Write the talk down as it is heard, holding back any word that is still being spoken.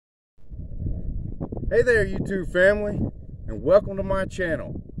Hey there, YouTube family, and welcome to my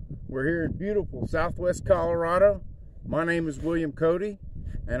channel. We're here in beautiful Southwest Colorado. My name is William Cody,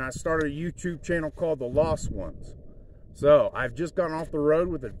 and I started a YouTube channel called The Lost Ones. So I've just gotten off the road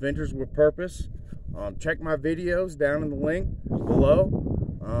with Adventures with Purpose. Check my videos down in the link below.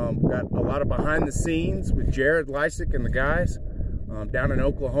 Got a lot of behind the scenes with Jared Lysick and the guys. Down in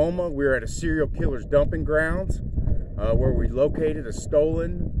Oklahoma, we were at a serial killer's dumping grounds where we located a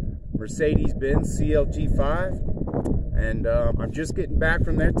stolen Mercedes-Benz CLG5, and I'm just getting back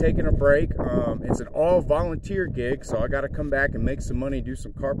from there, taking a break. It's an all-volunteer gig, so I got to come back and make some money, do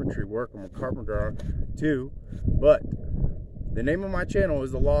some carpentry work. I'm a carpenter too, but the name of my channel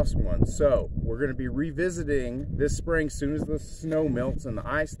is The Lost Ones. So we're going to be revisiting this spring, as soon as the snow melts and the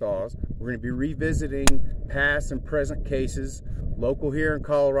ice thaws. We're going to be revisiting past and present cases, local here in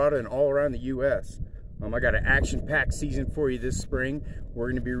Colorado and all around the U.S. I got an action-packed season for you this spring. We're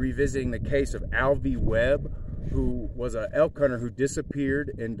going to be revisiting the case of Alvy Webb, who was an elk hunter who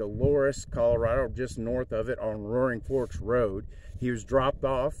disappeared in Dolores, Colorado, just north of it on Roaring Forks Road. He was dropped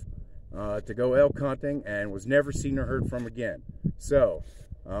off to go elk hunting and was never seen or heard from again. So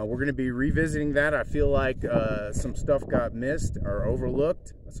we're going to be revisiting that. I feel like some stuff got missed or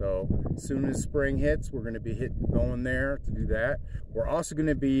overlooked. So as soon as spring hits, we're going to be going there to do that. We're also going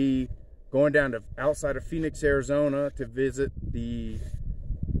to be going down to outside of Phoenix, Arizona to visit the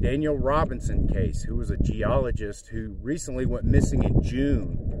Daniel Robinson case, who was a geologist who recently went missing in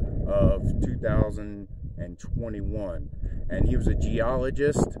June of 2021. And he was a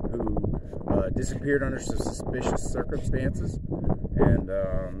geologist who disappeared under suspicious circumstances. And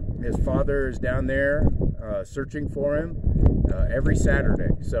his father is down there searching for him every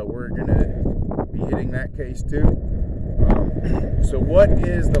Saturday. So we're gonna be hitting that case too. So what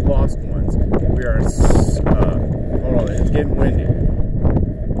is the Lost Ones? We are, hold on, it's getting windy.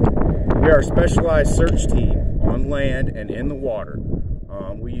 We are a specialized search team on land and in the water.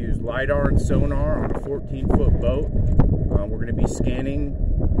 We use LiDAR and sonar on a 14-foot boat. We're going to be scanning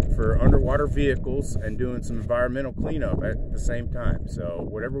for underwater vehicles and doing some environmental cleanup at the same time. So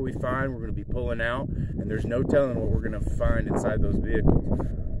whatever we find, we're going to be pulling out, and there's no telling what we're going to find inside those vehicles.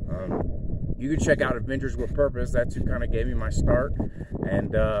 You can check out Adventures with Purpose. That's who kind of gave me my start,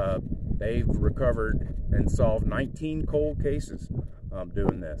 and they've recovered and solved 19 cold cases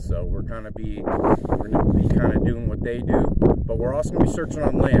doing this. So we're going to be kind of doing what they do, but we're also going to be searching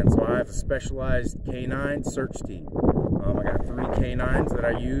on land. So I have a specialized canine search team. I got 3 canines that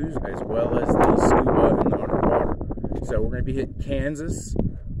I use, as well as the scuba and the underwater. So we're going to be hitting Kansas,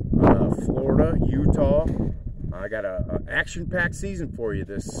 Florida, Utah. I got an action-packed season for you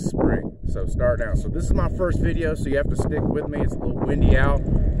this spring, so start now. So this is my first video, so you have to stick with me. It's a little windy out,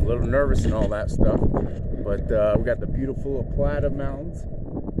 I'm a little nervous and all that stuff, but we got the beautiful Plata Mountains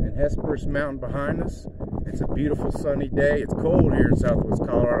and Hesperus Mountain behind us. It's a beautiful sunny day. It's cold here in Southwest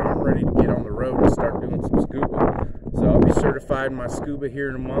Colorado. I'm ready to get on the road and start doing some scuba. So I'll be certified in my scuba here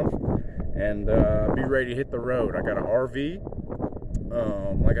in a month, and be ready to hit the road. I got an RV.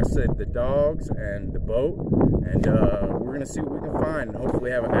 Like I said, the dogs and the boat, and we're gonna see what we can find, and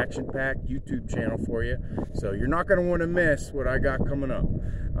hopefully have an action-packed YouTube channel for you. So you're not gonna want to miss what I got coming up.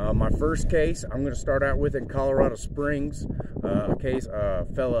 My first case I'm gonna start out with in Colorado Springs, a case, a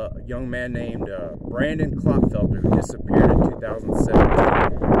young man named Brandon Klopfelter, who disappeared in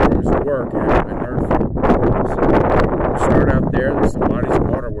 2017 from his work and hasn't been heard from. So we'll start out there. There's some bodies of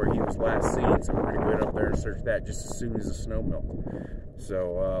water where he was last seen, so we're gonna go up there and search that just as soon as the snow melts.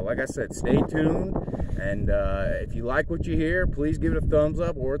 So like I said, stay tuned, and if you like what you hear, please give it a thumbs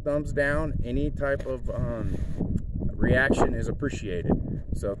up or a thumbs down. Any type of reaction is appreciated.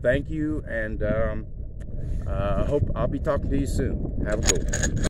 So thank you, and hope I'll be talking to you soon. Have a good one.